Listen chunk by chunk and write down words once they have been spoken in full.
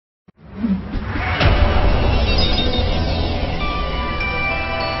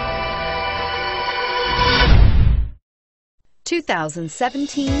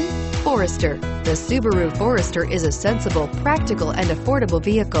2017 Forester. The Subaru Forester is a sensible, practical, and affordable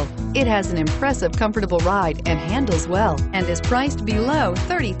vehicle. It has an impressive, comfortable ride and handles well, and is priced below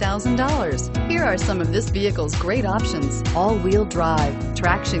 $30,000. Here are some of this vehicle's great options: all-wheel drive,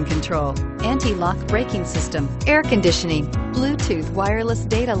 traction control, anti-lock braking system, air conditioning, Bluetooth wireless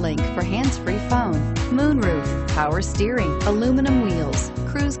data link for hands-free phone, moonroof, power steering, aluminum wheels,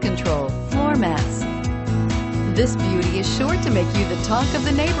 cruise control, floor mats. This beauty is sure to make you the talk of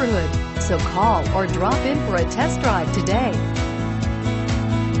the neighborhood, so call or drop in for a test drive today.